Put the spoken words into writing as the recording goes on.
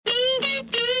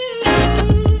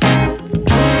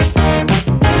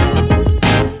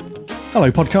Hello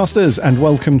podcasters, and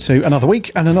welcome to another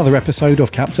week and another episode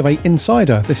of Captivate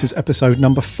Insider. This is episode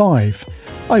number 5.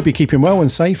 I hope you're keeping well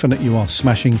and safe and that you are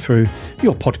smashing through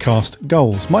your podcast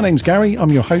goals. My name's Gary,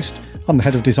 I'm your host, I'm the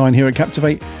head of design here at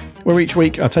Captivate, where each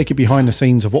week I take you behind the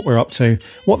scenes of what we're up to,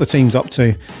 what the team's up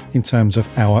to in terms of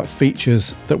our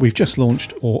features that we've just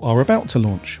launched or are about to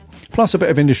launch, plus a bit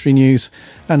of industry news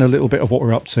and a little bit of what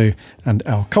we're up to and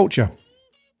our culture.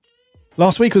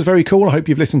 Last week was very cool. I hope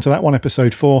you've listened to that one,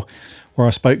 episode 4, where I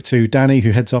spoke to Danny,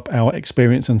 who heads up our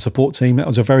experience and support team. That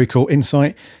was a very cool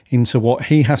insight into what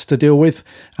he has to deal with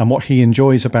and what he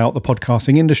enjoys about the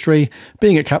podcasting industry.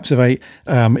 Being at Captivate,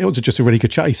 it was just a really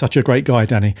good chat. He's such a great guy,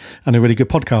 Danny, and a really good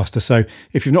podcaster. So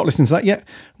if you've not listened to that yet,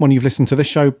 when you've listened to this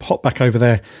show, hop back over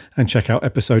there and check out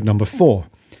episode number 4.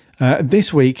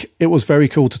 This week, it was very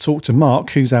cool to talk to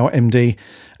Mark, who's our MD,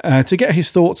 to get his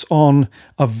thoughts on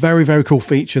a very, very cool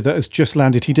feature that has just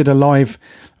landed. He did a live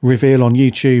reveal on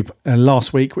YouTube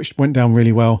last week, which went down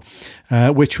really well,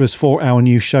 which was for our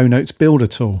new show notes builder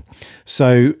tool.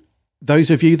 So those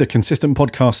of you, the consistent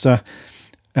podcaster,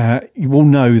 you will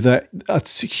know that a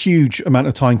huge amount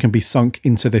of time can be sunk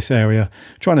into this area,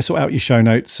 trying to sort out your show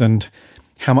notes and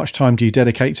how much time do you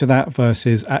dedicate to that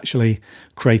versus actually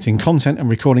creating content and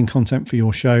recording content for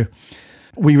your show.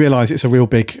 We realise it's a real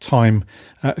big time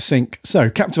sink. So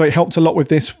Captivate helped a lot with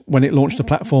this when it launched the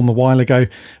platform a while ago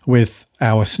with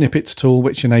our snippets tool,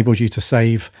 which enables you to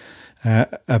save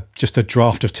just a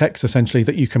draft of text essentially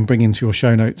that you can bring into your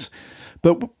show notes.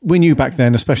 But we knew back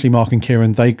then, especially Mark and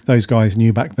Kieran, those guys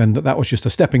knew back then that was just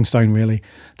a stepping stone really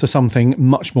to something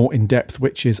much more in depth,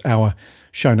 which is our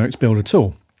show notes builder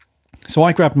tool. So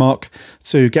I grabbed Mark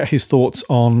to get his thoughts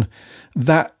on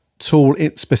that tool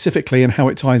specifically and how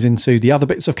it ties into the other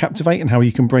bits of Captivate and how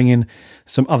you can bring in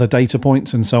some other data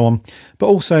points and so on, but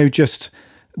also just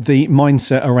the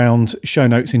mindset around show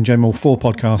notes in general for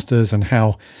podcasters and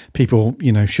how people,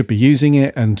 should be using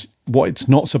it and what it's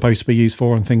not supposed to be used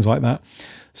for and things like that.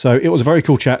 So it was a very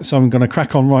cool chat. So I'm going to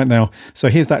crack on right now. So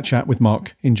here's that chat with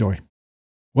Mark. Enjoy.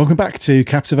 Welcome back to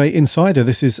Captivate Insider.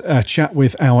 This is a chat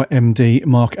with our MD,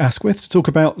 Mark Asquith, to talk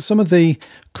about some of the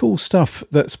cool stuff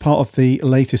that's part of the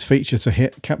latest feature to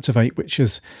hit Captivate, which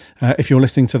is, if you're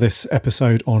listening to this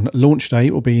episode on launch day,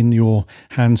 it will be in your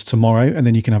hands tomorrow, and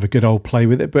then you can have a good old play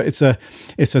with it. But it's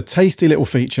a tasty little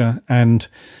feature, and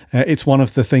it's one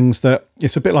of the things that,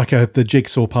 it's a bit like the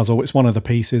jigsaw puzzle. It's one of the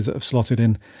pieces that have slotted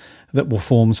in that will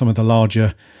form some of the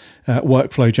larger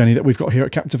workflow journey that we've got here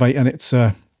at Captivate, and it's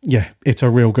a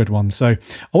real good one. So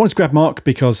I wanted to grab Mark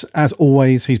because, as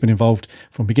always, he's been involved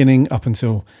from beginning up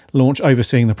until launch,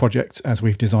 overseeing the project as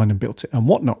we've designed and built it and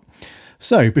whatnot.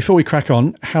 So before we crack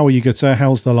on, how are you good, sir?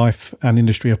 How's the life and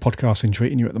industry of podcasting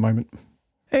treating you at the moment?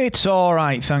 It's all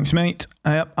right, thanks, mate.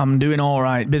 I'm doing all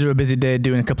right. Bit of a busy day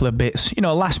doing a couple of bits,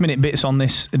 last minute bits on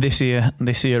this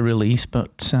year release.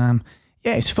 But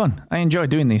it's fun. I enjoy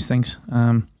doing these things.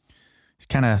 It's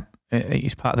kind of...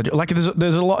 It's part of the like.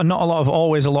 There's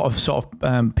always a lot of sort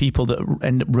of people that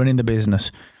end up running the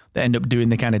business that end up doing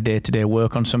the kind of day-to-day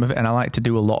work on some of it, and I like to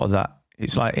do a lot of that.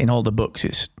 It's like in all the books,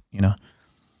 it's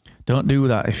don't do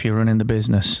that if you're running the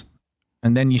business,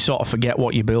 and then you sort of forget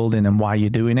what you're building and why you're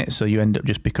doing it, so you end up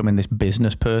just becoming this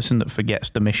business person that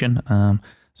forgets the mission.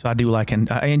 So I do and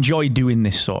I enjoy doing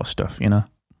this sort of stuff.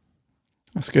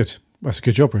 That's good. That's a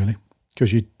good job, really,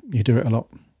 because you do it a lot.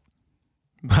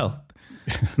 Well.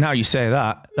 Now you say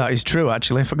that is true,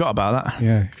 actually. I forgot about that.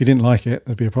 Yeah, if you didn't like it,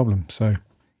 there'd be a problem. So,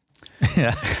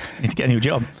 yeah, need to get a new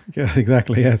job. Yeah,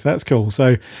 exactly. Yeah, so that's cool.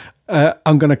 So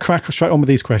I'm going to crack straight on with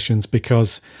these questions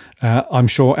because I'm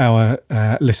sure our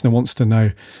listener wants to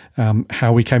know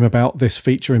how we came about this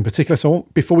feature in particular. So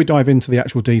before we dive into the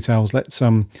actual details, let's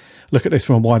look at this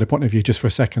from a wider point of view just for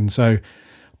a second. So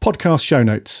podcast show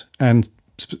notes, and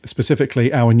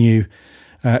specifically our new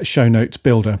show notes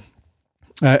builder.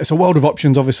 It's a world of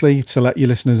options, obviously, to let your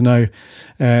listeners know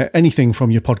anything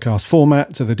from your podcast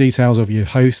format to the details of your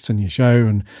hosts and your show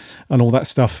and all that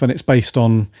stuff. And it's based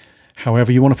on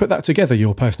however you want to put that together,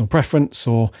 your personal preference,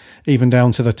 or even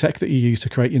down to the tech that you use to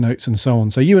create your notes and so on.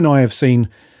 So you and I have seen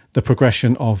the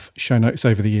progression of show notes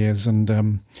over the years,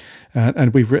 and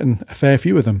we've written a fair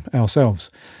few of them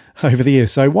ourselves over the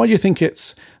years. So why do you think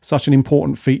it's such an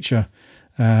important feature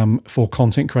for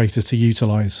content creators to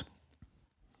utilize?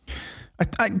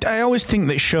 I always think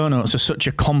that show notes are such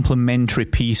a complementary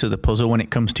piece of the puzzle when it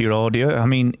comes to your audio. I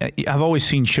mean, I've always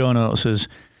seen show notes as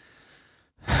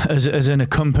an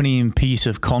accompanying piece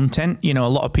of content. A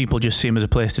lot of people just see them as a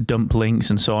place to dump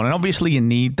links and so on. And obviously you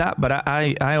need that, but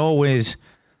I always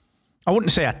I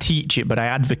wouldn't say I teach it, but I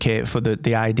advocate for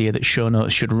the idea that show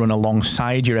notes should run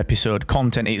alongside your episode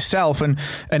content itself and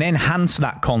enhance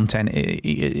that content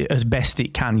as best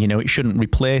it can. You know, it shouldn't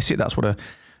replace it. That's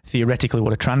theoretically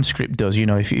what a transcript does. You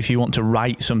know, if you want to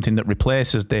write something that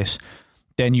replaces this,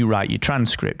 then you write your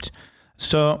transcript.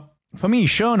 So for me,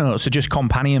 show notes are just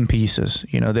companion pieces.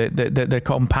 You know, they're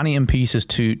companion pieces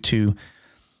to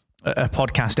a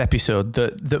podcast episode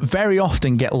that very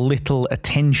often get little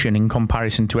attention in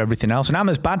comparison to everything else. And I'm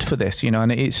as bad for this, you know,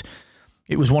 and it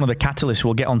was one of the catalysts.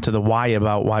 We'll get onto the why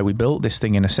about why we built this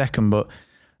thing in a second, but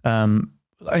and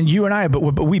you and I, but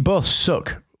we both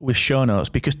suck with show notes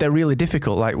because they're really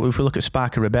difficult. Like if we look at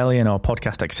Spark a Rebellion or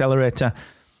Podcast Accelerator,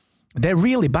 they're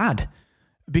really bad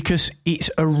because it's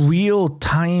a real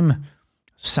time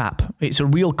sap. It's a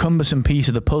real cumbersome piece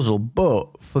of the puzzle,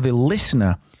 but for the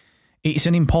listener, it's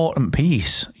an important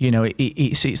piece. You know,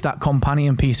 it's that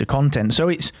companion piece of content.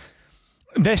 So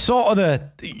they're sort of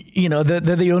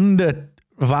the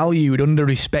undervalued,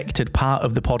 under-respected part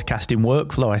of the podcasting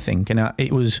workflow, I think. And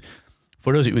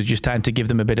for us, it was just time to give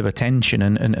them a bit of attention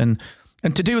and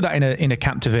to do that in a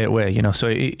Captivate way, you know. So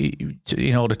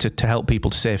in order to help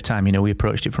people to save time, you know, we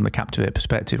approached it from the Captivate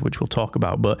perspective, which we'll talk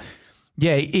about. But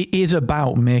yeah, it is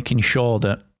about making sure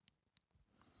that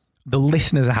the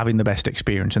listeners are having the best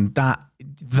experience, and that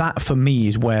for me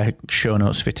is where show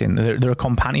notes fit in. They're a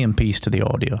companion piece to the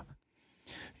audio.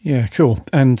 Yeah, cool.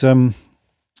 And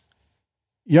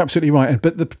you're absolutely right.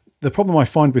 But the problem I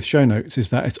find with show notes is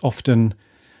that it's often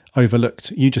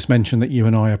overlooked. You just mentioned that you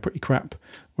and I are pretty crap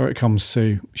where it comes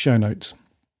to show notes,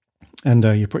 and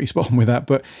you're pretty spot on with that.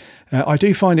 But I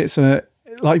do find it's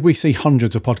like we see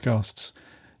hundreds of podcasts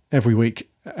every week,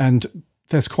 and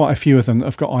there's quite a few of them that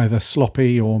have got either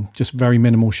sloppy or just very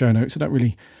minimal show notes that don't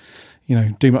really, you know,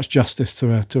 do much justice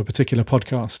to a particular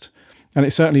podcast. And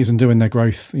it certainly isn't doing their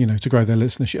growth, you know, to grow their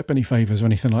listenership any favours or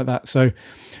anything like that. So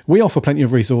we offer plenty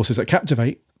of resources at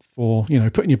Captivate for, you know,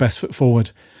 putting your best foot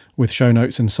forward with show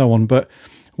notes and so on. But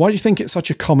why do you think it's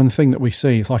such a common thing that we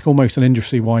see? It's like almost an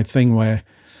industry-wide thing where,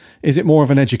 is it more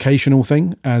of an educational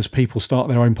thing as people start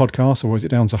their own podcasts, or is it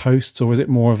down to hosts, or is it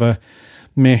more of a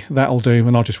meh, that'll do,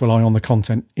 and I'll just rely on the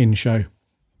content in show?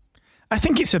 I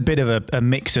think it's a bit of a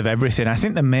mix of everything. I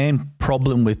think the main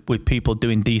problem with people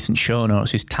doing decent show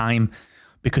notes is time,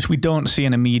 because we don't see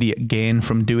an immediate gain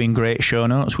from doing great show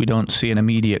notes. We don't see an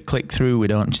immediate click-through. We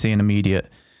don't see an immediate,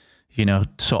 you know,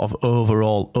 sort of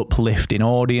overall uplift in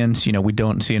audience. You know, we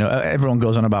don't see, you know, everyone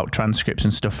goes on about transcripts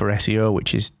and stuff for SEO,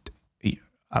 which is,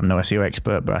 I'm no SEO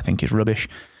expert, but I think it's rubbish.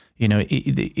 You know,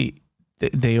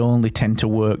 they only tend to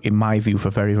work, in my view, for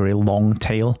very, very long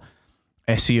tail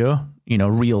SEO, you know,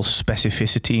 real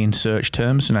specificity in search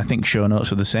terms. And I think show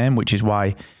notes are the same, which is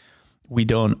why we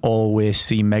don't always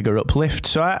see mega uplift.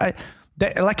 So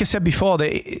like I said before,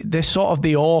 they're sort of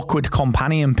the awkward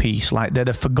companion piece. Like they're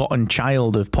the forgotten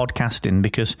child of podcasting,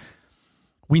 because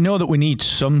we know that we need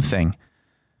something,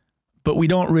 but we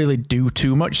don't really do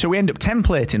too much. So we end up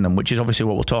templating them, which is obviously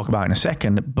what we'll talk about in a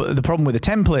second. But the problem with the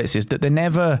templates is that they're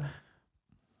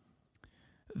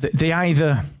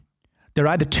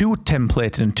either too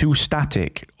templated and too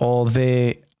static, or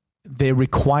they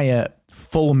require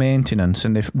full maintenance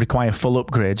and they require full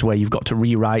upgrades where you've got to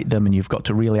rewrite them and you've got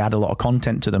to really add a lot of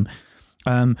content to them.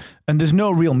 And there's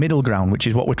no real middle ground, which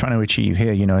is what we're trying to achieve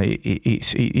here. You know,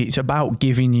 it's about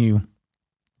giving you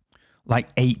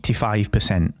like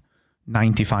 85%,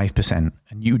 95%,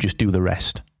 and you just do the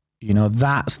rest. You know,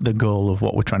 that's the goal of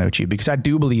what we're trying to achieve, because I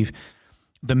do believe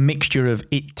the mixture of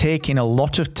it taking a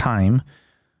lot of time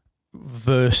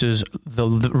versus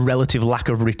the relative lack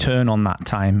of return on that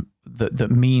time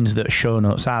that means that show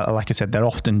notes are, like I said, they're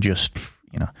often just,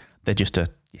 you know, they're just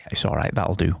it's all right,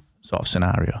 that'll do sort of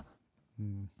scenario.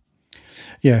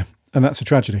 Yeah, and that's a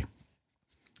tragedy.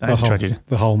 That's a tragedy.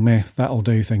 The whole meh, that'll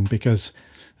do thing, because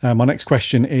my next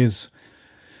question is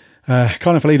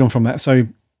kind of a lead on from that. So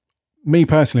me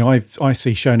personally, I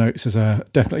see show notes as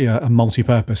definitely a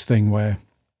multi-purpose thing where,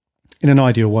 in an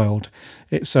ideal world,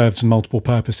 it serves multiple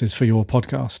purposes for your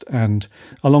podcast, and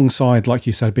alongside, like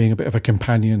you said, being a bit of a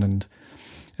companion, and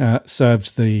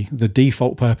serves the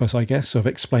default purpose, I guess, of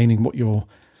explaining what your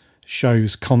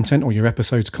show's content or your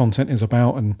episode's content is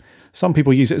about. And some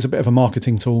people use it as a bit of a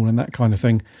marketing tool and that kind of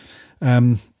thing.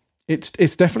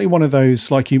 It's definitely one of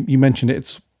those, like you mentioned,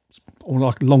 it's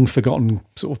like long forgotten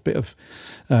sort of bit of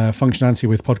functionality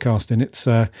with podcasting.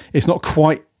 It's not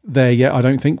quite there yet, I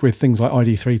don't think, with things like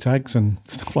ID3 tags and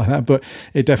stuff like that, but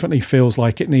it definitely feels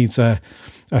like it needs a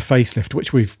facelift,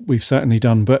 which we've certainly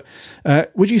done. But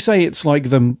would you say it's like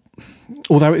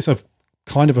although it's a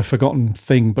kind of a forgotten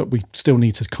thing, but we still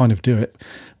need to kind of do it.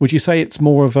 Would you say it's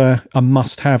more of a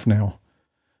must-have now,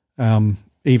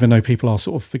 even though people are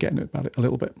sort of forgetting about it a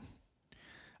little bit?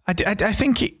 I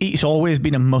think it's always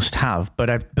been a must-have, but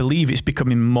I believe it's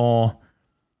becoming more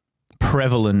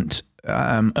prevalent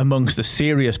amongst the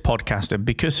serious podcaster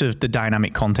because of the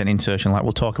dynamic content insertion. Like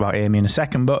we'll talk about Amy in a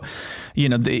second, but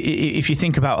if you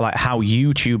think about like how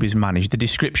YouTube is managed, the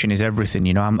description is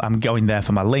everything. I'm going there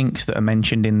for my links that are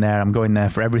mentioned in there. I'm going there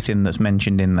for everything that's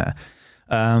mentioned in there.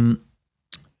 And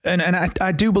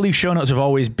I do believe show notes have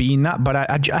always been that, but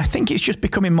I think it's just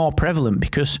becoming more prevalent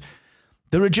because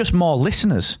there are just more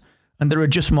listeners and there are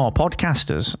just more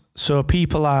podcasters. So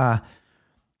people are,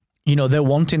 they're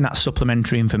wanting that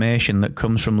supplementary information that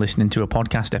comes from listening to a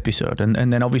podcast episode. And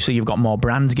then obviously you've got more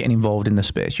brands getting involved in the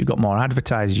space. You've got more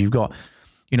advertisers. You've got,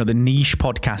 the niche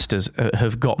podcasters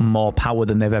have got more power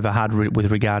than they've ever had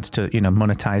with regards to,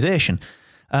 monetization.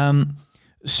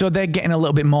 So they're getting a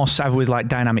little bit more savvy with like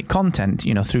dynamic content,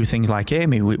 through things like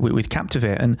Amy with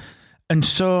Captivate. And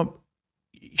so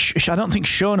I don't think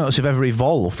show notes have ever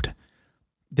evolved.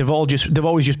 They've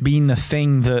always just been the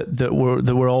thing that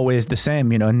were always the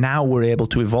same, and now we're able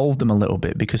to evolve them a little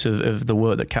bit because of the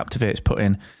work that Captivate's put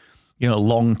in,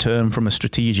 long term from a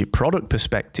strategic product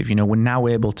perspective. We're now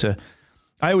able to,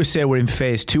 I always say we're in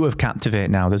phase 2 of Captivate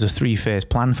now. There's a 3-phase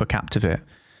plan for Captivate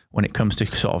when it comes to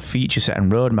sort of feature set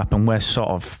and roadmap, and we're sort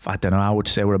of, I would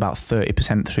say we're about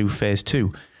 30% through phase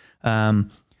 2. And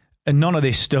none of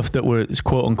this stuff that we're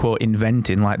quote unquote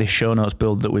inventing, like this show notes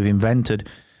build that we've invented,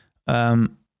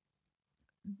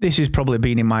 this has probably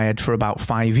been in my head for about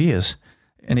 5 years.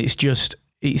 And I think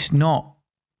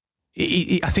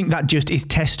that just is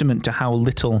testament to how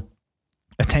little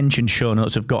attention show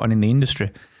notes have gotten in the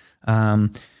industry. So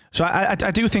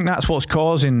I do think that's what's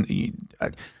causing,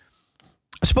 I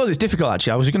suppose it's difficult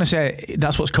actually. I was going to say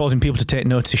that's what's causing people to take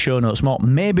notice of show notes more.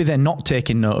 Maybe they're not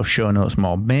taking note of show notes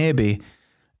more. Maybe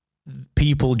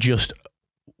people just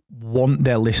want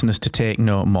their listeners to take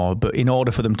note more, but in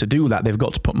order for them to do that, they've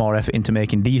got to put more effort into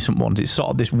making decent ones. It's sort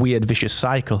of this weird vicious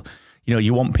cycle.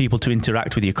 You want people to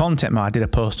interact with your content more. I did a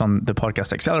post on the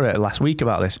Podcast Accelerator last week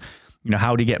about this.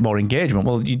 How do you get more engagement?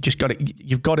 Well,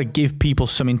 you've got to give people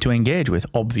something to engage with,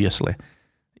 obviously.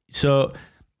 So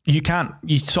you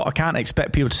sort of can't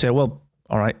expect people to say, well,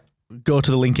 all right, go to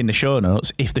the link in the show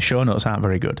notes if the show notes aren't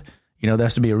very good. There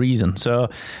has to be a reason. So,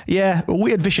 yeah, a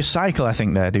weird vicious cycle, I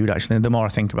think, there, dude, actually, the more I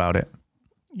think about it.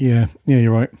 Yeah,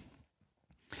 you're right.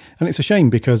 And it's a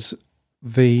shame because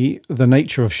the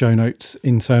nature of show notes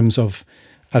in terms of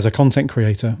as a content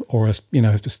creator or as,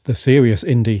 just the serious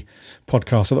indie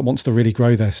podcaster that wants to really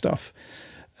grow their stuff,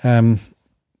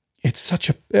 it's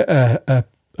such a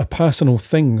personal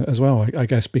thing as well, I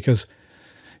guess, because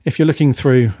if you're looking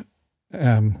through,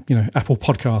 Apple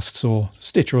Podcasts or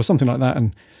Stitcher or something like that,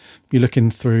 and you're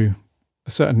looking through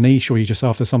a certain niche or you're just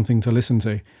after something to listen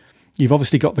to, you've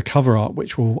obviously got the cover art,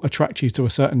 which will attract you to a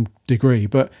certain degree.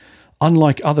 But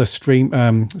unlike other sort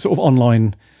of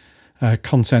online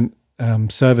content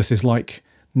services like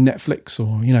Netflix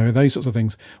or, those sorts of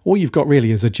things, all you've got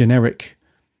really is a generic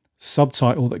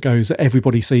subtitle that goes that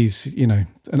everybody sees,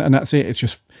 and that's it. It's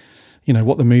just,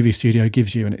 what the movie studio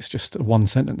gives you, and it's just one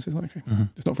sentence. It's like,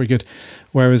 It's not very good.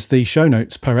 Whereas the show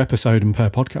notes per episode and per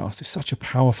podcast is such a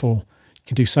powerful, you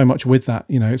can do so much with that.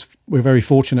 We're very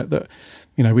fortunate that,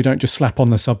 we don't just slap on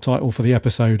the subtitle for the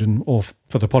episode or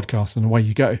for the podcast and away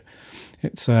you go.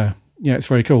 It's, it's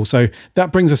very cool. So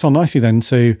that brings us on nicely then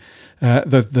to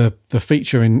the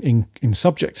feature in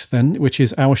Subjects then, which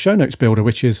is our show notes builder,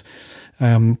 which is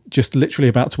just literally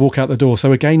about to walk out the door.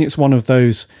 So again, it's one of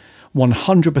those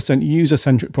 100%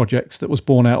 user-centric projects that was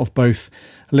born out of both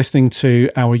listening to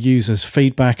our users'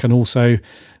 feedback and also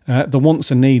the wants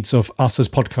and needs of us as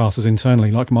podcasters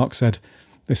internally. Like Mark said,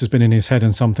 this has been in his head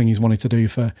and something he's wanted to do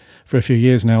for a few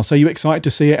years now. So you excited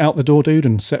to see it out the door, dude,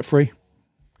 and set free?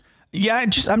 Yeah,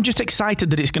 I'm just excited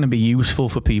that it's going to be useful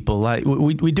for people. Like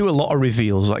we do a lot of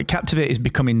reveals. Like Captivate is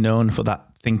becoming known for that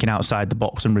thinking outside the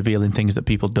box and revealing things that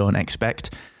people don't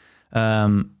expect.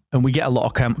 And we get a lot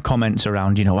of comments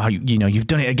around, how you've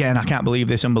done it again. I can't believe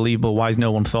this. Unbelievable. Why has no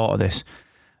one thought of this?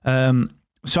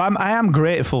 So I am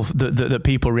grateful that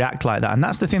people react like that. And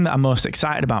that's the thing that I'm most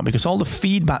excited about, because all the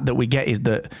feedback that we get is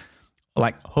that,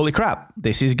 like, holy crap,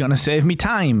 this is going to save me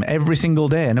time every single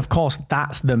day. And of course,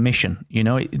 that's the mission.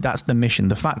 That's the mission.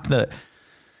 The fact that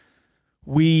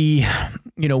we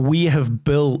have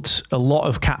built a lot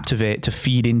of Captivate to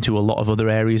feed into a lot of other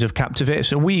areas of Captivate.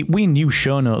 So we knew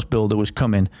Show Notes Builder was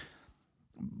coming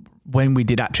when we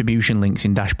did attribution links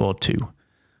in Dashboard 2.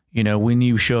 You know, we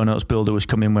knew Show Notes Builder was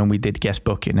coming when we did guest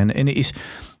booking. And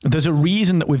there's a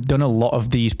reason that we've done a lot of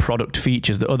these product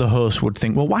features that other hosts would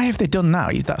think, well, why have they done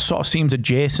that? That sort of seems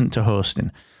adjacent to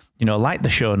hosting, you know, like the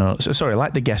show notes,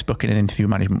 like the guest booking and interview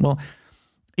management. Well,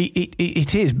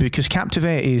 it is, because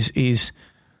Captivate is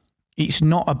it's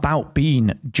not about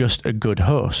being just a good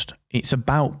host. It's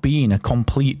about being a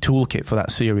complete toolkit for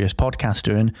that serious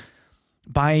podcaster. And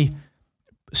by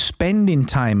spending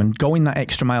time and going that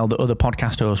extra mile that other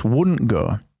podcast hosts wouldn't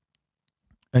go,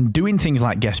 and doing things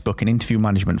like guest booking, interview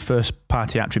management, first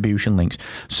party attribution links,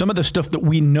 some of the stuff that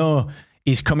we know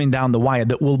is coming down the wire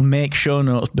that will make Show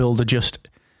Notes Builder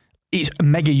it's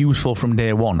mega useful from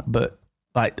day one. But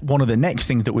like, one of the next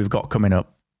things that we've got coming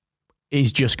up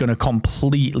is just going to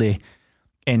completely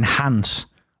enhance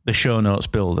the Show Notes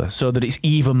Builder so that it's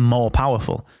even more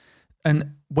powerful.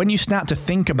 And when you start to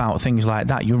think about things like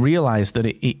that, you realize that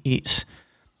it's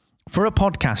for a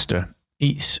podcaster,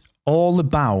 it's all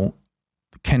about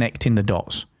connecting the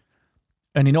dots.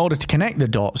 And in order to connect the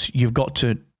dots, you've got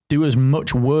to do as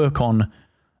much work on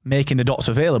making the dots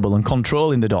available and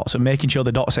controlling the dots and making sure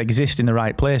the dots exist in the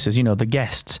right places. You know, the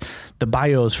guests, the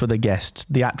bios for the guests,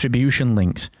 the attribution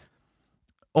links,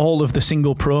 all of the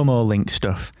single promo link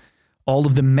stuff, all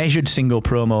of the measured single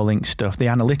promo link stuff, the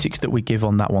analytics that we give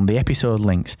on that one, the episode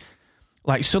links.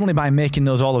 Like, suddenly by making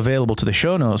those all available to the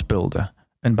Show Notes Builder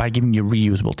and by giving you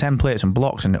reusable templates and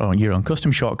blocks and your own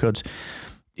custom shortcuts,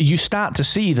 you start to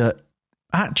see that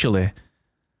actually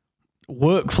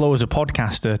workflow as a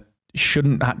podcaster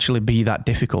shouldn't actually be that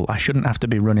difficult. I shouldn't have to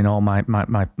be running all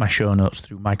my show notes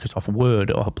through Microsoft Word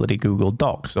or bloody Google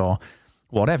Docs or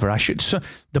whatever. So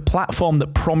the platform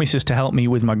that promises to help me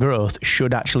with my growth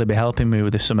should actually be helping me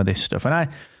with some of this stuff.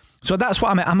 So that's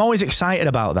what I'm always excited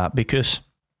about that, because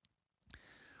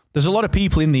there's a lot of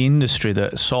people in the industry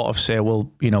that sort of say,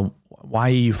 well, you know,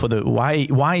 why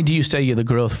do you say you're the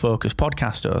growth focused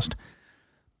podcast host?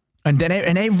 And then,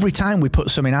 and every time we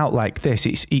put something out like this,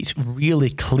 it's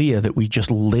really clear that we just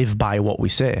live by what we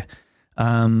say.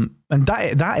 And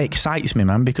that excites me,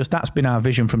 man, because that's been our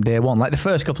vision from day one. Like the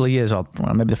first couple of years, or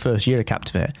maybe the first year of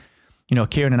Captivate, you know,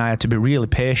 Kieran and I had to be really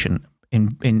patient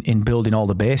in building all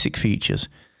the basic features,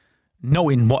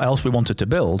 knowing what else we wanted to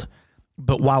build,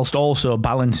 but whilst also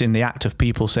balancing the act of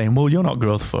people saying, well, you're not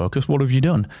growth focused, what have you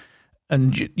done?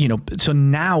 And, you know, so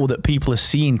now that people are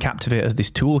seeing Captivate as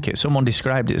this toolkit, someone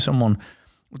described it, someone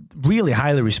really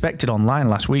highly respected online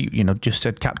last week, you know, just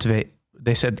said Captivate,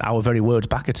 they said our very words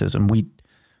back at us, and we'd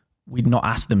not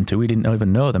asked them to, we didn't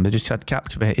even know them. They just said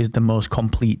Captivate is the most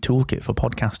complete toolkit for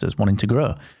podcasters wanting to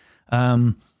grow.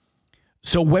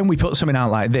 So when we put something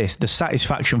out like this, the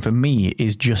satisfaction for me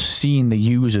is just seeing the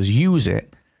users use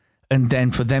it, and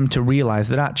then for them to realize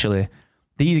that actually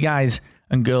these guys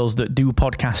and girls that do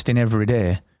podcasting every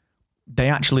day, they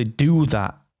actually do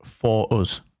that for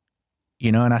us,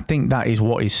 you know. And I think that is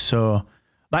what is so,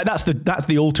 like, that's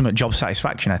the ultimate job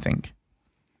satisfaction, I think.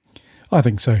 I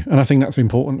think so. And I think that's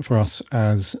important for us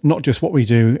as not just what we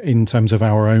do in terms of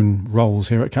our own roles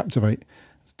here at Captivate,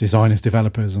 designers,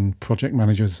 developers and project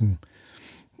managers and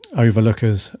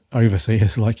overlookers,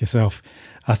 overseers like yourself.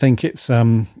 I think it's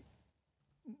not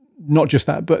just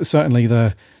that, but certainly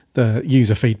the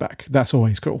user feedback. That's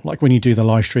always cool. Like when you do the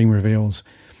live stream reveals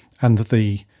and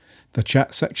the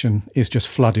chat section is just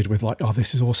flooded with like, oh,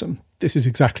 this is awesome. This is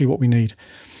exactly what we need.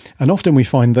 And often we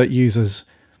find that users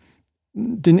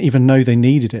didn't even know they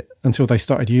needed it until they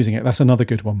started using it. That's another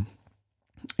good one,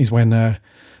 is when they're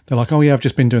like, oh yeah, I've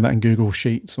just been doing that in Google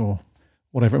Sheets or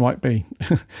whatever it might be.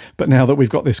 But now that we've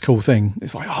got this cool thing,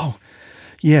 it's like, oh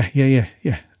yeah.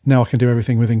 Now I can do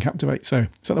everything within Captivate. So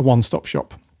it's like a one-stop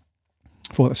shop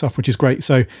for that stuff, which is great.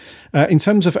 So in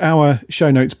terms of our Show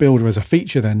Notes Builder as a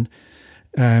feature then,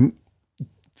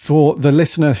 for the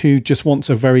listener who just wants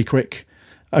a very quick,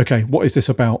 okay, what is this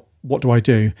about? What do I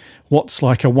do? What's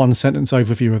like a one-sentence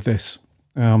overview of this?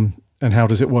 And how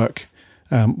does it work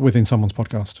within someone's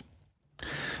podcast?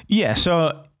 Yeah,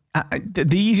 so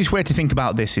the easiest way to think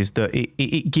about this is that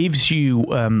it gives you,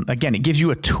 again, it gives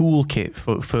you a toolkit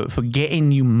for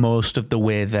getting you most of the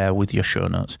way there with your show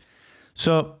notes.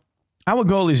 So our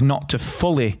goal is not to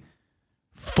fully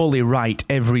write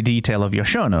every detail of your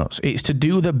show notes. It's to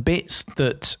do the bits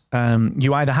that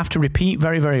you either have to repeat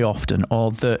very, very often or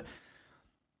that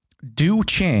do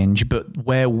change, but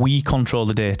where we control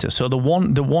the data. So the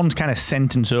one kind of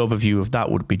sentence overview of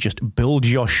that would be just build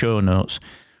your show notes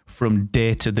from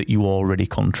data that you already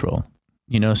control.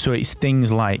 You know, so it's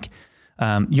things like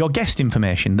your guest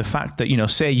information, the fact that, you know,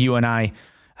 say you and I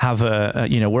have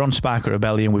we're on Spark or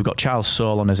Rebellion, we've got Charles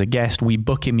Soule on as a guest, we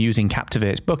book him using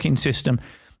Captivate's booking system.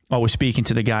 or we're speaking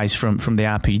to the guys from the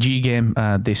RPG game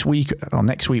this week or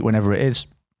next week, whenever it is.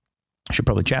 I should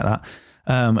probably check that.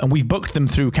 And we've booked them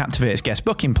through Captivate's guest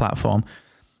booking platform.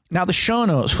 Now, the show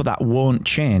notes for that won't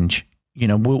change. You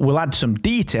know, we'll add some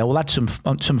detail, we'll add some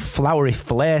flowery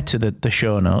flair to the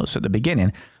show notes at the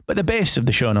beginning, but the base of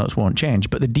the show notes won't change,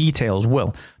 but the details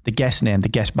will. The guest name, the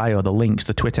guest bio, the links,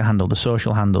 the Twitter handle, the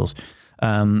social handles,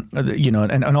 you know,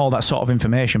 and all that sort of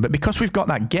information. But because we've got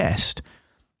that guest,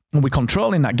 and we're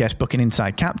controlling that guest booking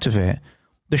inside Captivate,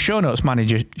 the show notes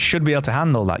manager should be able to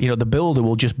handle that. You know, the builder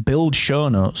will just build show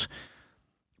notes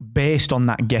based on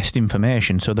that guest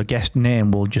information. So the guest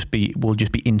name will just be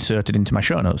inserted into my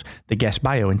show notes, the guest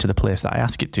bio into the place that I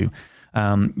ask it to.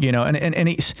 You know, and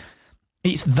it's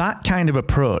that kind of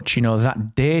approach, you know,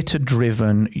 that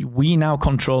data-driven, we now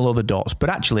control all the dots, but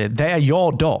actually they are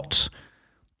your dots,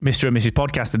 Mr. and Mrs.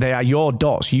 Podcaster. They are your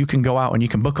dots. You can go out and you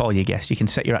can book all your guests. You can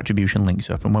set your attribution links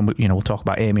up. And when we'll talk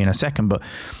about Amy in a second, but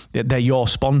they're your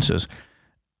sponsors.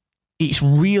 It's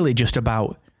really just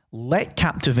about let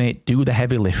Captivate do the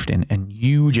heavy lifting and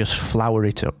you just flower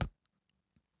it up.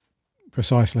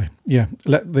 Precisely. Yeah.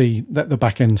 Let the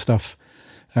back end stuff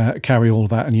carry all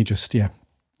that, and you just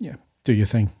do your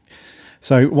thing.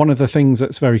 So one of the things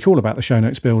that's very cool about the show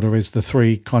notes builder is the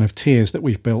 3 kind of tiers that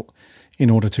we've built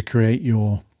in order to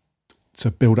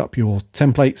build up your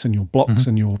templates and your blocks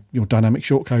and your dynamic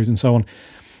shortcodes and so on.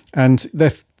 And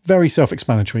they're very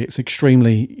self-explanatory. It's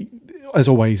extremely, as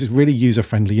always, it's really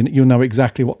user-friendly. You'll know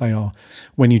exactly what they are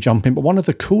when you jump in. But one of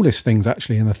the coolest things,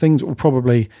 actually, and the things that will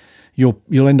probably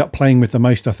you'll end up playing with the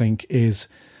most, I think,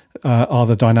 are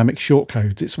the dynamic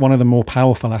shortcodes. It's one of the more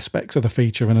powerful aspects of the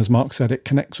feature. And as Mark said, it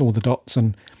connects all the dots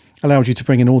and allows you to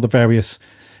bring in all the various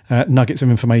nuggets of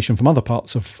information from other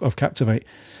parts of Captivate.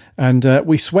 And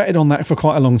we sweated on that for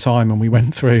quite a long time, and we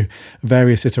went through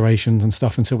various iterations and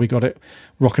stuff until we got it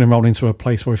rocking and rolling to a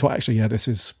place where we thought, actually, this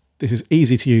is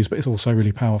easy to use, but it's also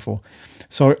really powerful.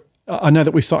 So I know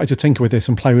that we started to tinker with this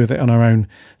and play with it on our own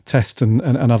tests and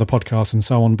other podcasts and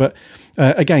so on. But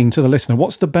again, to the listener,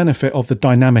 what's the benefit of the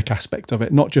dynamic aspect of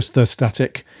it? Not just the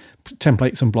static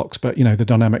templates and blocks, but, you know, the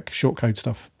dynamic shortcode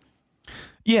stuff.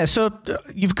 Yeah, so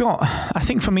I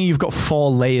think for me, you've got 4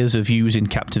 layers of using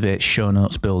Captivate show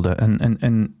notes builder.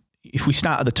 And if we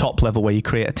start at the top level where you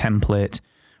create a template,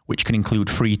 which can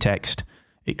include free text,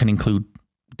 it can include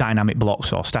dynamic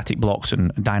blocks or static blocks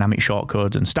and dynamic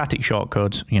shortcodes and static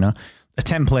shortcodes. You know, a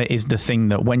template is the thing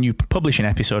that when you publish an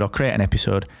episode or create an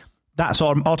episode, that's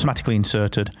automatically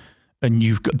inserted, and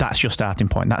that's your starting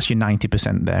point. That's your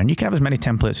 90% there. And you can have as many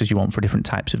templates as you want for different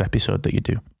types of episode that you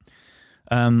do.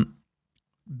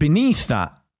 Beneath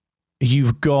that,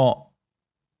 you've got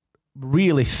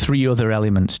really 3 other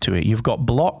elements to it. You've got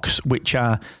blocks, which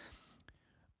are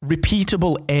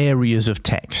repeatable areas of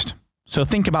text. So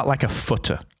think about like a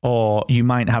footer, or you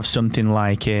might have something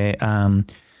like a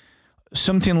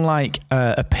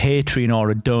Patreon or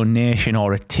a donation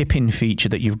or a tipping feature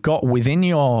that you've got within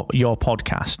your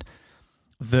podcast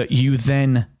that you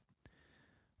then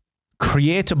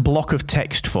create a block of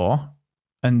text for.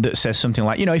 And that says something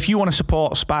like, you know, if you want to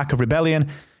support Spark of Rebellion,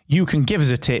 you can give us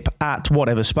a tip at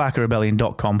whatever,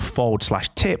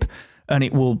 sparkofrebellion.com/tip, and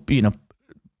it will, you know,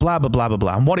 blah, blah, blah, blah,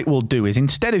 blah. And what it will do is,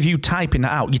 instead of you typing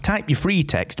that out, you type your free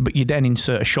text, but you then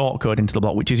insert a shortcode into the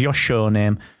block, which is your show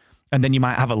name. And then you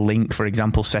might have a link, for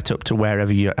example, set up to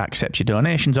wherever you accept your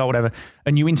donations or whatever.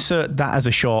 And you insert that as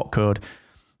a shortcode,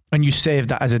 and you save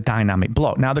that as a dynamic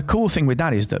block. Now, the cool thing with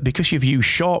that is that because you've used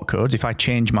shortcodes, if I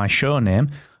change my show name,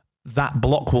 that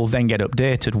block will then get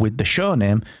updated with the show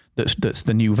name that's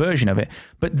the new version of it.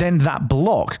 But then that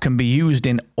block can be used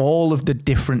in all of the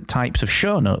different types of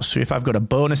show notes. So if I've got a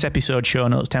bonus episode show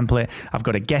notes template, I've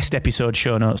got a guest episode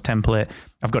show notes template,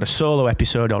 I've got a solo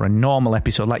episode or a normal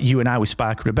episode, like you and I with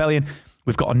Spark of Rebellion,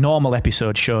 we've got a normal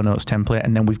episode show notes template,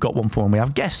 and then we've got one for when we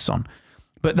have guests on.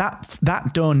 But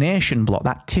that donation block,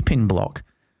 that tipping block,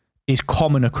 is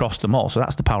common across them all. So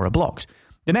that's the power of blocks.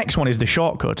 The next one is the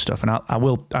shortcode stuff, and I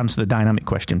will answer the dynamic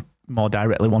question more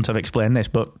directly once I've explained this.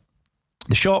 But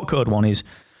the shortcode one is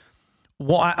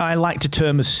what I like to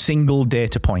term as single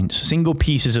data points, single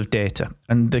pieces of data,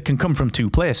 and they can come from 2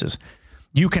 places.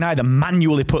 You can either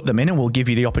manually put them in, and we'll give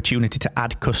you the opportunity to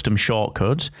add custom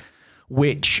shortcodes,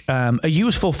 which are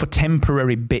useful for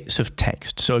temporary bits of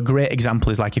text. So a great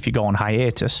example is like if you go on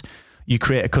hiatus, you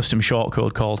create a custom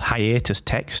shortcode called hiatus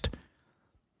text,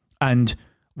 and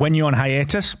when you're on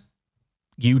hiatus,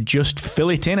 you just fill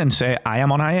it in and say, I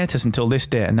am on hiatus until this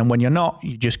date. And then when you're not,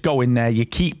 you just go in there, you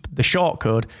keep the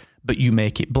shortcode, but you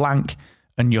make it blank,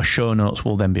 and your show notes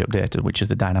will then be updated, which is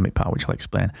the dynamic part, which I'll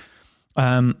explain.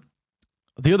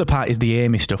 The other part is the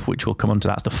AMI stuff, which we'll come on to.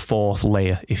 That's the fourth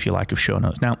layer, if you like, of show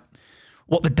notes. Now,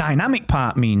 what the dynamic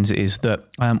part means is that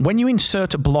when you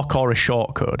insert a block or a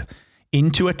shortcode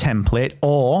into a template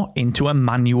or into a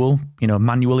manually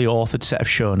authored set of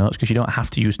show notes, because you don't have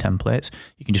to use templates,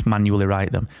 you can just manually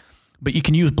write them. But you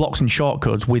can use blocks and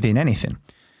shortcodes within anything.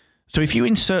 So if you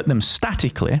insert them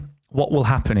statically, what will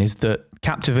happen is that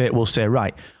Captivate will say,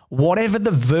 right, whatever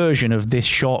the version of this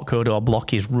shortcode or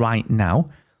block is right now,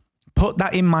 put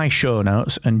that in my show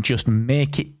notes and just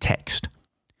make it text.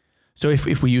 So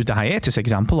if we use the hiatus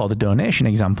example or the donation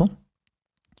example,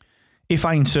 if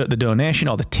I insert the donation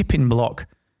or the tipping block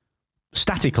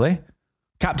statically,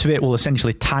 Captivate will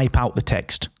essentially type out the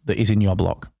text that is in your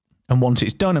block. And once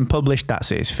it's done and published,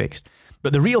 that's it, it's fixed.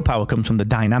 But the real power comes from the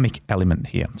dynamic element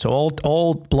here. So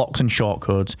all blocks and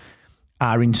shortcodes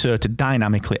are inserted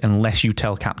dynamically unless you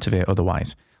tell Captivate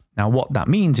otherwise. Now, what that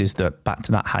means is that, back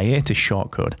to that hiatus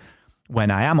shortcode,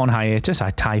 when I am on hiatus,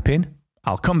 I type in,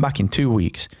 I'll come back in 2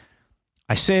 weeks.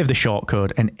 I save the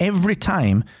shortcode, and every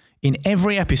time, in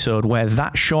every episode where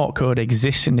that shortcode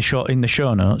exists in the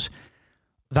show notes,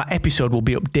 that episode will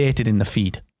be updated in the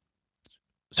feed.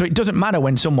 So it doesn't matter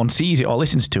when someone sees it or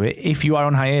listens to it. If you are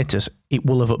on hiatus, it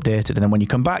will have updated. And then when you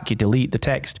come back, you delete the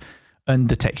text, and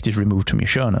the text is removed from your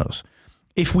show notes.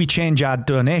 If we change our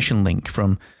donation link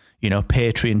from,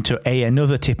 Patreon to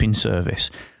another tipping service,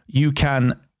 you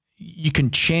can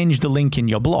change the link in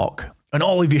your block, and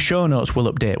all of your show notes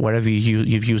will update wherever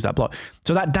you've used that block.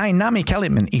 So that dynamic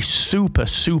element is super,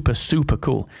 super, super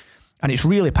cool. And it's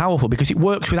really powerful because it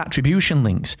works with attribution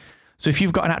links. So if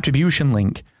you've got an attribution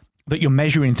link that you're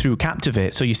measuring through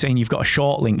Captivate, so you're saying you've got a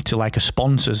short link to like a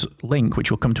sponsor's link, which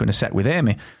we'll come to in a sec with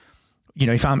Amy.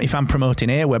 If I'm promoting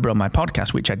Aweber on my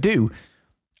podcast, which I do,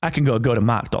 I can go to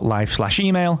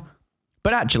mark.live/email,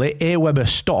 but actually Aweber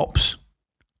stops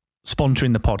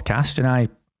sponsoring the podcast and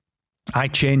I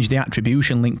change the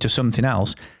attribution link to something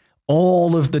else.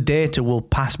 All of the data will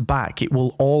pass back. It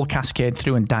will all cascade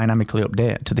through and dynamically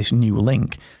update to this new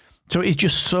link. So it's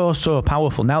just so, so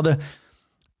powerful. Now, the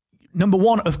number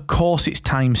one, of course, it's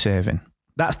time saving.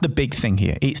 That's the big thing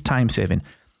here. It's time saving.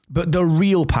 But the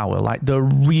real power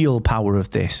of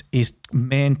this is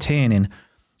maintaining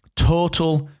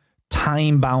total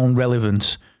time-bound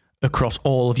relevance across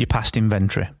all of your past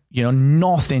inventory.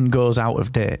 Nothing goes out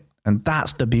of date. And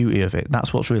that's the beauty of it.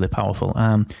 That's what's really powerful.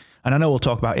 And I know we'll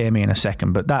talk about Amy in a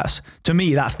second, but to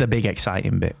me, that's the big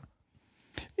exciting bit.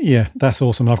 Yeah, that's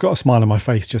awesome. I've got a smile on my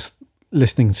face just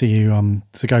listening to you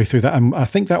to go through that. And I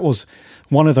think that was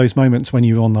one of those moments when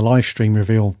you were on the live stream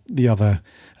reveal the other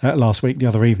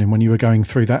evening, when you were going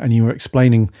through that and you were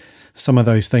explaining some of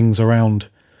those things around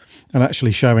and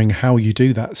actually showing how you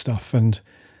do that stuff. And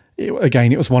it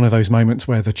was one of those moments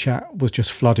where the chat was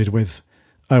just flooded with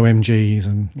OMGs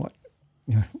and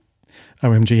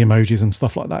OMG emojis and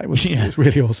stuff like that. It was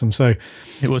really awesome. So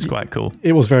it was quite cool.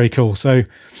 It was very cool. So,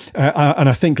 and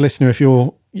I think, listener,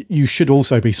 you should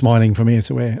also be smiling from ear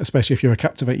to ear, especially if you're a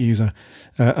Captivate user,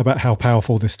 about how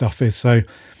powerful this stuff is. So,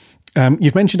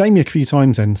 you've mentioned Amy a few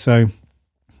times then. So,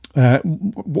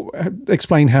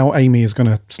 explain how Amy is going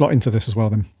to slot into this as well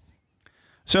then.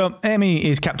 So Amy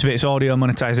is Captivate's audio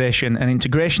monetization and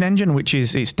integration engine, which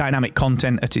is its dynamic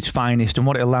content at its finest. And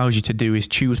what it allows you to do is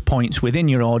choose points within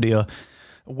your audio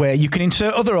where you can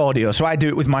insert other audio. So I do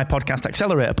it with my Podcast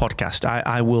Accelerator podcast.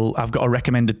 I've got a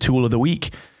recommended tool of the week.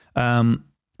 And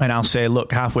I'll say,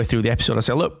 look, halfway through the episode, I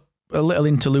say, look, a little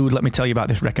interlude, let me tell you about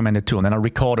this recommended tool. And then I'll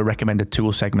record a recommended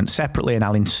tool segment separately and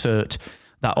I'll insert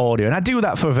that audio. And I do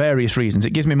that for various reasons.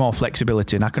 It gives me more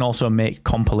flexibility, and I can also make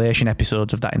compilation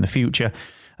episodes of that in the future.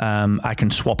 I can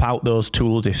swap out those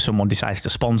tools if someone decides to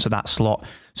sponsor that slot.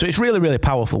 So it's really, really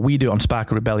powerful. We do it on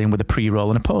Spark Rebellion with a pre-roll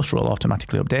and a post-roll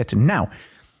automatically updated. Now,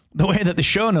 the way that the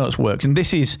show notes works, and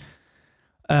this is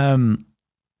the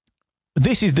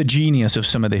genius of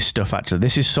some of this stuff, actually.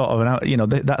 This is sort of,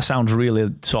 that sounds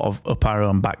really sort of up our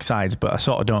own backsides, but I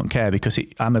sort of don't care because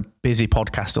I'm a busy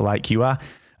podcaster like you are.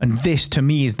 And this, to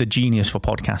me, is the genius for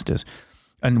podcasters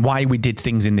and why we did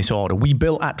things in this order. We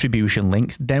built attribution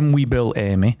links, then we built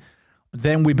Amy,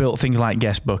 then we built things like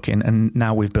guest booking, and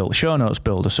now we've built show notes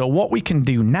builder. So what we can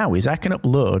do now is I can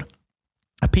upload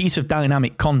a piece of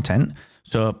dynamic content.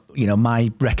 So,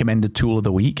 my recommended tool of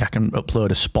the week, I can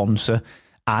upload a sponsor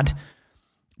ad.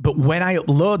 But when I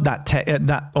upload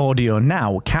that audio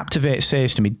now, Captivate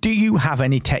says to me, do you have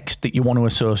any text that you want to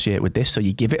associate with this? So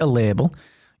you give it a label,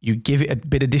 you give it a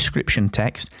bit of description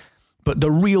text. But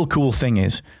the real cool thing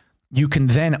is you can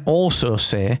then also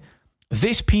say,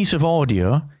 this piece of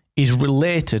audio is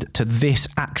related to this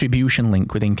attribution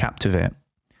link within Captivate.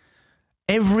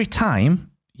 Every time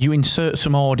you insert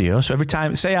some audio. So every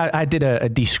time, say I did a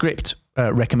Descript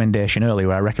recommendation earlier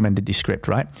where I recommended Descript,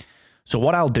 right? So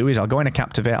what I'll do is I'll go into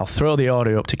Captivate, I'll throw the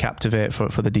audio up to Captivate for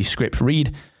the Descript,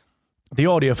 read the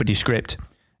audio for Descript.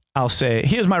 I'll say,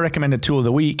 here's my recommended tool of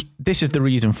the week. This is the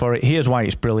reason for it. Here's why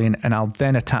it's brilliant. And I'll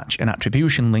then attach an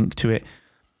attribution link to it,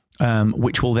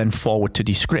 which will then forward to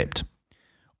Descript.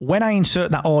 When I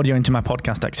insert that audio into my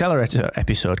Podcast Accelerator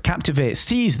episode, Captivate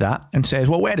sees that and says,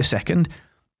 well, wait a second,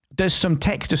 there's some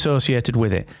text associated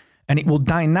with it. And it will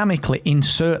dynamically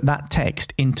insert that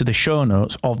text into the show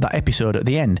notes of that episode at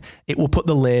the end. It will put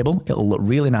the label, it'll look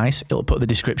really nice. It'll put the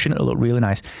description, it'll look really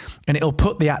nice. And it'll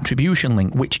put the attribution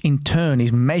link, which in turn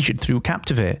is measured through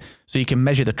Captivate. So you can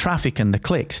measure the traffic and the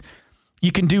clicks.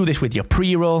 You can do this with your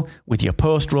pre-roll, with your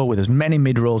post-roll, with as many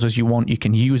mid-rolls as you want. You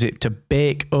can use it to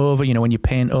bake over, when you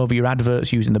paint over your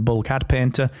adverts using the bulk ad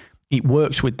painter. It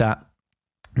works with that.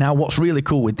 Now, what's really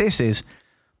cool with this is,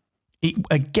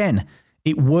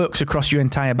 it works across your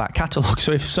entire back catalogue.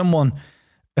 So if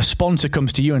a sponsor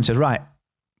comes to you and says, right,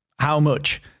 how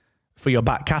much for your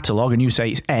back catalogue? And you say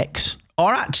it's X,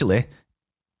 or actually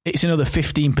it's another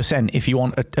 15% if you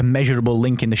want a measurable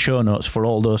link in the show notes for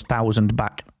all those 1,000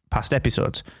 back past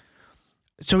episodes.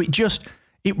 So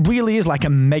it really is like a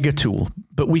mega tool,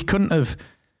 but we couldn't have,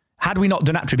 had we not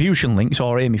done attribution links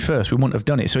or Amy first, we wouldn't have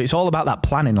done it. So it's all about that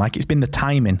planning. Like, it's been the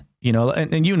timing,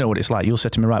 and you know what it's like. You'll say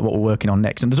to me, right, what we're working on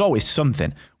next. And there's always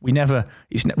something. We're never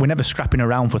scrapping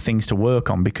around for things to work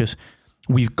on because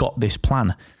we've got this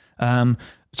plan.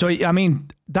 So, I mean,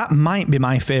 that might be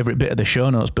my favorite bit of the show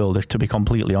notes builder, to be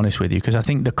completely honest with you, because I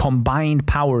think the combined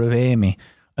power of Amy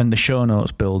and the show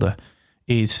notes builder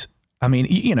is, I mean,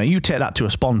 you take that to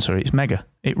a sponsor, it's mega.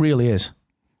 It really is.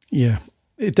 Yeah.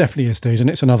 It definitely is, dude. And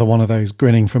it's another one of those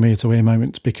grinning from ear to ear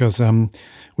moments, because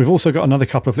we've also got another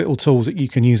couple of little tools that you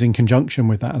can use in conjunction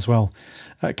with that as well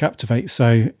at Captivate.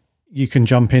 So you can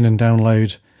jump in and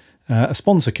download a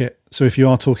sponsor kit. So if you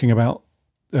are talking about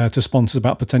to sponsors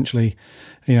about potentially,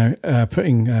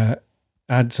 putting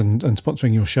ads and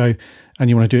sponsoring your show, and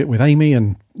you want to do it with Amy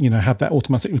and, have that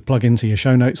automatically plug into your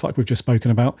show notes like we've just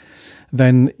spoken about,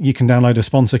 then you can download a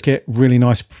sponsor kit. Really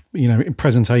nice,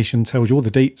 presentation, tells you all the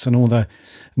deets and all the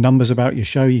numbers about your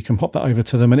show. You can pop that over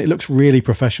to them and it looks really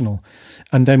professional.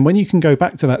 And then when you can go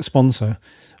back to that sponsor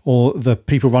or the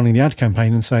people running the ad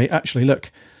campaign and say, actually,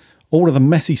 look, all of the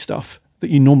messy stuff that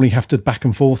you normally have to back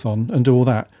and forth on and do all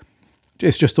that,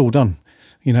 it's just all done.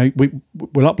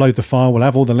 We'll upload the file, we'll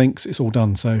have all the links, it's all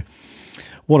done. So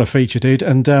what a feature, dude.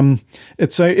 And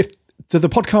if to the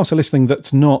podcaster listening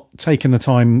that's not taken the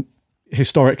time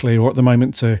historically or at the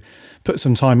moment to put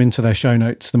some time into their show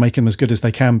notes to make them as good as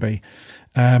they can be,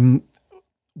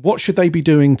 what should they be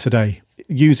doing today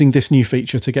using this new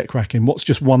feature to get cracking? What's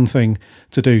just one thing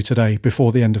to do today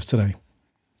before the end of today?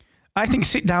 I think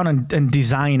sit down and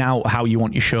design out how you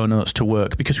want your show notes to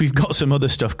work, because we've got some other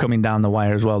stuff coming down the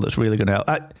wire as well that's really going to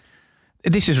help.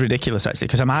 This is ridiculous, actually,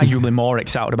 because I'm arguably more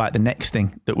excited about the next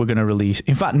thing that we're going to release.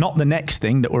 In fact, not the next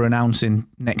thing that we're announcing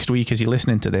next week as you're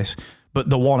listening to this, but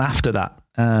the one after that,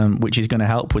 which is going to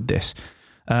help with this.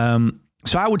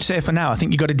 So I would say for now, I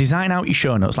think you've got to design out your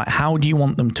show notes. Like, how do you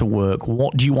want them to work?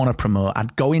 What do you want to promote?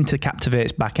 I'd go into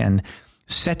Captivate's backend,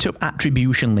 set up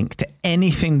attribution links to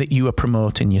anything that you are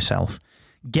promoting yourself.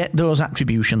 Get those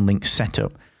attribution links set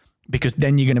up, because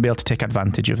then you're going to be able to take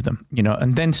advantage of them,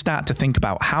 and then start to think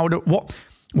about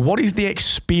what is the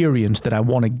experience that I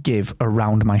want to give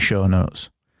around my show notes?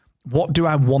 What do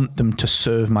I want them to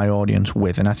serve my audience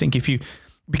with? And I think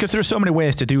because there are so many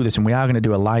ways to do this, and we are going to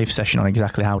do a live session on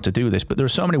exactly how to do this, but there are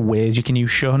so many ways you can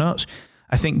use show notes.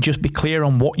 I think just be clear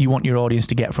on what you want your audience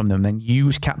to get from them, then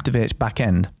use Captivate's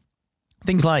backend.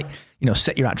 Things like,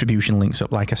 set your attribution links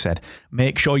up, like I said.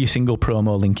 Make sure your single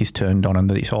promo link is turned on and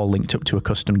that it's all linked up to a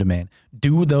custom domain.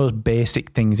 Do those basic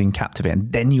things in Captivate,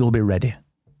 and then you'll be ready.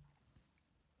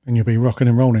 And you'll be rocking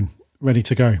and rolling, ready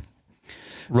to go.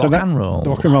 Rock and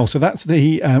roll. So that's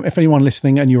the, if anyone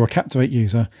listening and you're a Captivate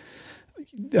user,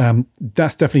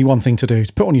 that's definitely one thing to do,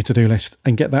 to put on your to-do list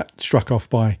and get that struck off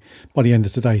by the end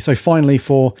of today. So finally,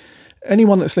 for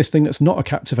anyone that's listening that's not a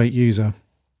Captivate user,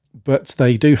 but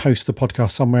they do host the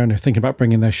podcast somewhere and they're thinking about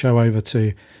bringing their show over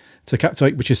to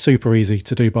Captivate, which is super easy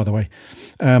to do, by the way.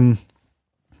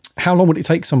 How long would it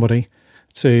take somebody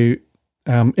to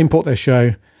import their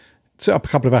show, set up a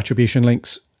couple of attribution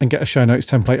links, and get a show notes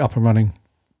template up and running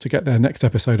to get their next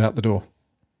episode out the door?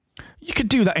 You could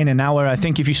do that in an hour. I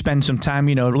think if you spend some time,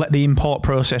 let the import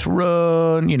process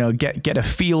run, get a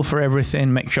feel for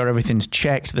everything, make sure everything's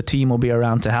checked. The team will be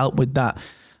around to help with that.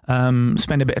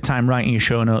 Spend a bit of time writing your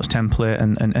show notes template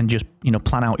and just,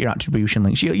 plan out your attribution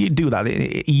links. You do that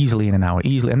easily in an hour,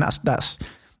 easily. And that's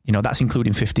that's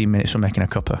including 15 minutes for making a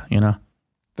cuppa,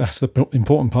 That's the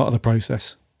important part of the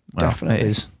process. Well, Definitely. it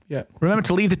is. Yeah. Remember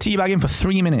to leave the tea bag in for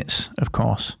 3 minutes, of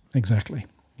course. Exactly.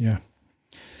 Yeah.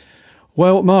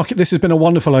 Well, Mark, this has been a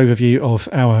wonderful overview of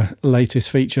our latest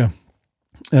feature,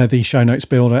 the Show Notes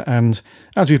Builder. And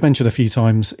as we've mentioned a few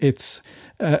times, it's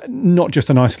not just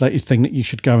an isolated thing that you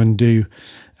should go and do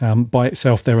by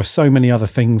itself. There are so many other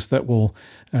things that will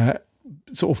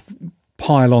sort of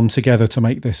pile on together to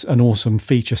make this an awesome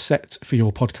feature set for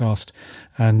your podcast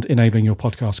and enabling your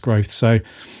podcast growth. So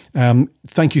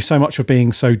thank you so much for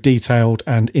being so detailed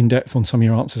and in-depth on some of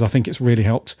your answers. I think it's really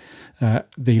helped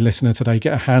the listener today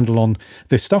get a handle on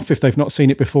this stuff if they've not seen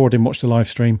it before or didn't watch the live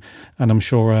stream. And I'm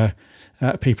sure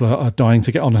people are dying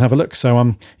to get on and have a look.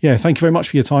 So thank you very much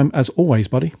for your time as always,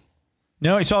 buddy.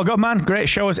 No, it's all good, man. Great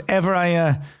show as ever.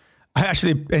 I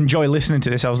actually enjoy listening to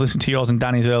this. I was listening to yours and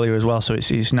Danny's earlier as well, so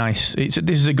it's nice. This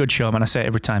is a good show, man. I say it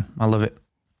every time. I love it.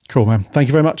 Cool, man. Thank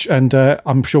you very much, and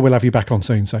I'm sure we'll have you back on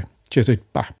soon. So cheers,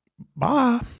 dude. Bye.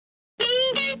 Bye.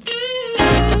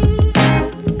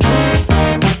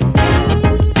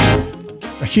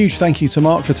 A huge thank you to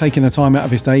Mark for taking the time out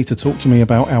of his day to talk to me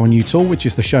about our new tool, which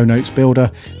is the Show Notes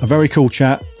Builder. A very cool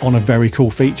chat on a very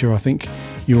cool feature, I think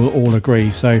you will all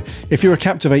agree. So if you're a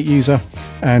Captivate user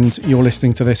and you're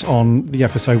listening to this on the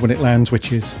episode when it lands,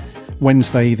 which is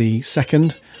Wednesday the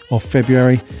 2nd of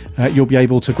February, you'll be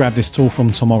able to grab this tool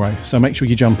from tomorrow. So make sure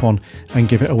you jump on and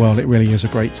give it a whirl. It really is a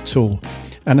great tool.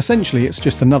 And essentially, it's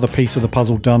just another piece of the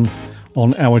puzzle done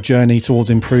on our journey towards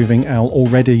improving our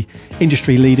already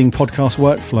industry-leading podcast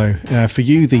workflow. For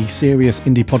you, the serious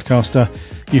indie podcaster,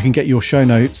 you can get your show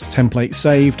notes template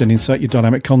saved and insert your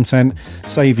dynamic content,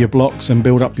 save your blocks and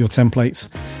build up your templates,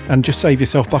 and just save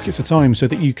yourself buckets of time so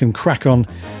that you can crack on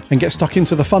and get stuck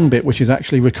into the fun bit, which is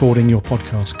actually recording your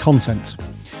podcast content.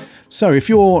 So if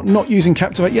you're not using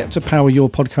Captivate yet to power your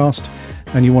podcast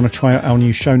and you want to try out our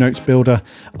new Show Notes Builder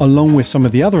along with some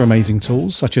of the other amazing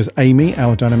tools such as Amy,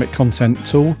 our dynamic content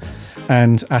tool,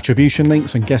 and attribution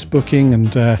links and guest booking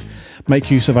and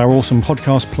make use of our awesome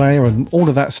podcast player and all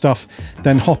of that stuff,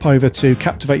 then hop over to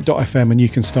Captivate.fm and you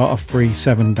can start a free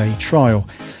 7-day trial.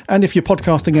 And if you're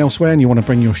podcasting elsewhere and you want to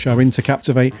bring your show into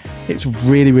Captivate, it's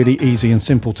really, really easy and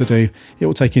simple to do. It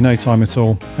will take you no time at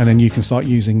all, and then you can start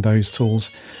using those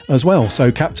tools as well.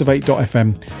 So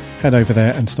Captivate.fm, head over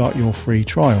there and start your free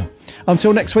trial.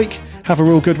 Until next week, have a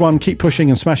real good one, keep pushing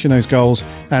and smashing those goals,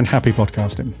 and happy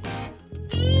podcasting.